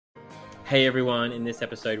Hey everyone, in this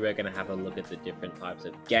episode we're going to have a look at the different types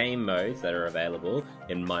of game modes that are available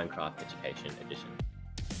in Minecraft Education Edition.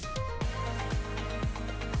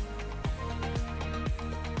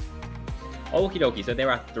 Okie dokie, so there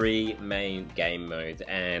are three main game modes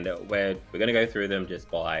and we're going to go through them just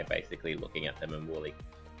by basically looking at them, and we'll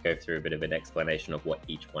go through a bit of an explanation of what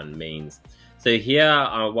each one means. So here,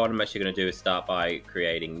 what I'm actually going to do is start by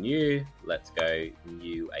creating new. Let's go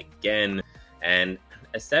new again. And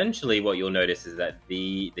essentially what you'll notice is that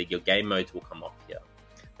your game modes will come up here.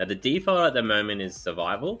 Now the default at the moment is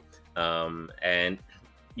survival, and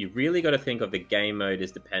you really got to think of the game mode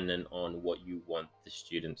as dependent on what you want the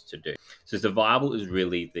students to do. So survival is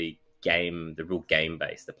really the real game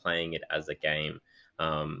base, the playing it as a game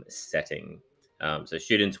setting. So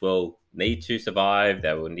students will need to survive.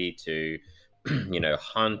 They will need to,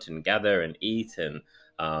 hunt and gather and eat and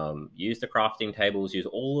use the crafting tables, use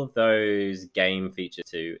all of those game features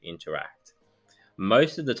to interact.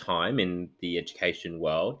 Most of the time in the education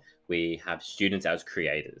world, we have students as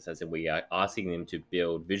creators, as in we are asking them to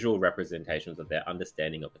build visual representations of their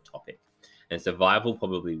understanding of a topic. And survival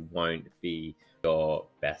probably won't be your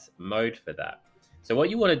best mode for that. So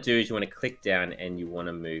what you want to do is you want to click down and you want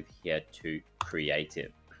to move here to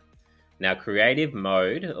creative. Now creative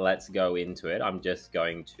mode, let's go into it. I'm just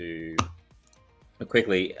going to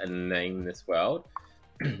quickly name this world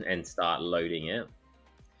and start loading it.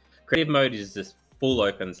 Creative mode is just full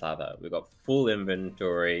open slather. We've got full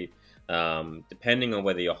inventory. Depending on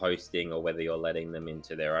whether you're hosting or whether you're letting them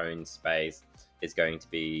into their own space, is going to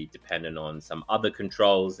be dependent on some other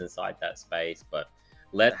controls inside that space, but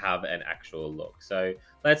let's have an actual look. So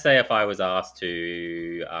let's say if I was asked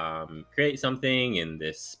to create something in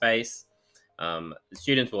this space, the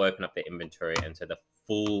students will open up their inventory, and so the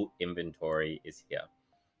full inventory is here.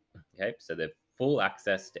 Okay, so the full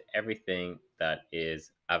access to everything that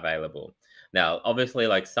is available. Now, obviously,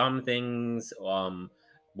 like some things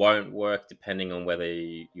won't work depending on whether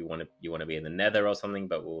you want to be in the Nether or something,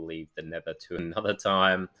 but we'll leave the Nether to another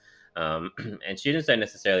time. And students don't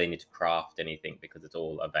necessarily need to craft anything because it's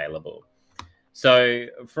all available. So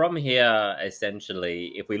from here,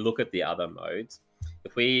 essentially, if we look at the other modes,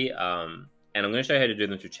 if we and I'm going to show you how to do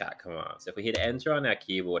them through chat commands. So if we hit enter on our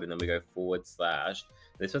keyboard and then we go /,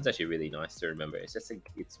 this one's actually really nice to remember. It's just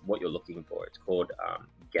it's what you're looking for. It's called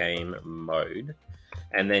game mode,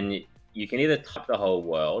 and then you can either type the whole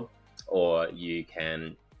world, or you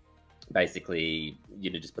can basically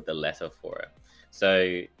just put the letter for it.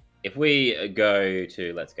 So if we go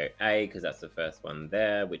to, let's go A, because that's the first one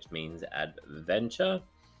there, which means adventure.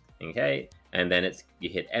 Okay, and then you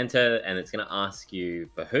hit enter, and it's going to ask you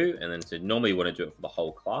for who, and then so normally you want to do it for the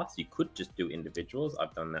whole class. You could just do individuals.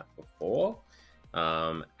 I've done that before.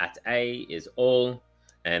 At A is all,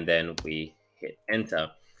 and then we hit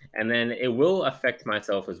enter, and then it will affect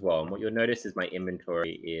myself as well. And what you'll notice is my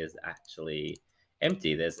inventory is actually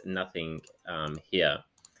empty. There's nothing here,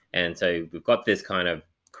 and so we've got this kind of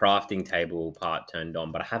crafting table part turned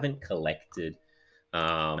on, but I haven't collected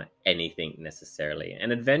anything necessarily.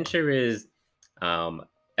 And adventure is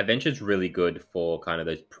really good for kind of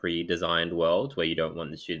those pre-designed worlds where you don't want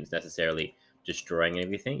the students necessarily destroying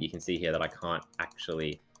everything. You can see here that I can't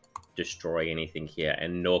actually destroy anything here,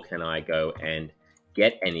 and nor can I go and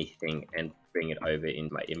get anything and bring it over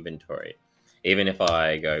into my inventory. Even if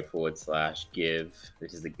I go / give,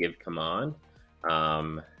 this is the give command,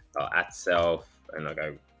 at self, and I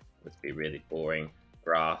go, let's be really boring,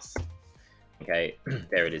 grass. Okay,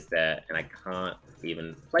 there it is there, and I can't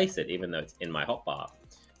even place it, even though it's in my hotbar,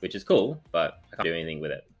 which is cool, but I can't do anything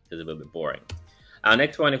with it because it's a little bit boring. Our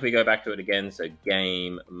next one, if we go back to it again, so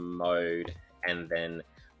game mode, and then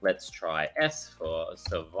let's try S for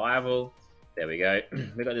survival. There we go.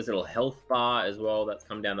 We've got this little health bar as well that's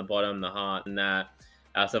come down the bottom, the heart and that.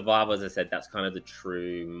 Our survival, as I said, that's kind of the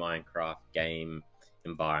true Minecraft game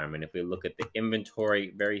environment. If we look at the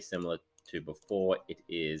inventory, very similar to before, it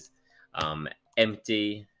is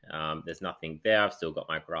empty. There's nothing there. I've still got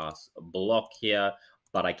my grass block here,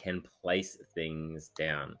 but I can place things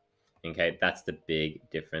down. Okay, that's the big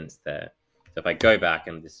difference there. So if I go back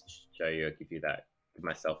and just show you, give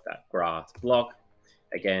myself that grass block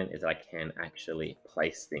again, is I can actually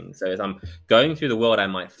place things. So as I'm going through the world, I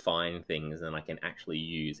might find things and I can actually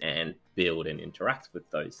use and build and interact with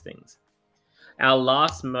those things. Our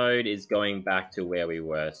last mode is going back to where we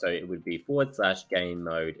were. So it would be / game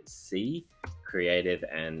mode C, creative,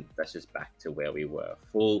 and that's just back to where we were.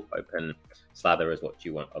 Full open slather is what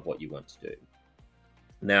you want to do.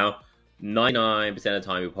 Now, 99% of the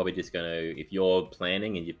time, you're probably just going to, if you're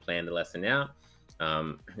planning and you've planned the lesson out,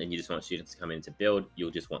 and you just want students to come in to build,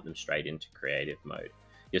 you'll just want them straight into creative mode.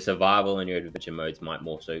 Your survival and your adventure modes might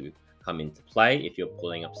also come into play if you're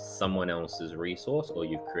pulling up someone else's resource or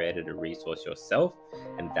you've created a resource yourself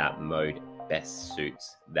and that mode best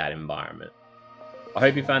suits that environment. I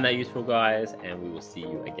hope you found that useful, guys, and we will see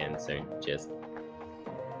you again soon. Cheers.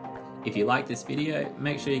 If you like this video,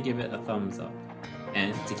 make sure you give it a thumbs up.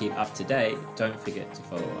 And to keep up to date, don't forget to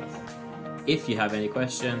follow us. If you have any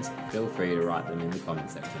questions, feel free to write them in the comment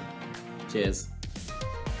section. Cheers.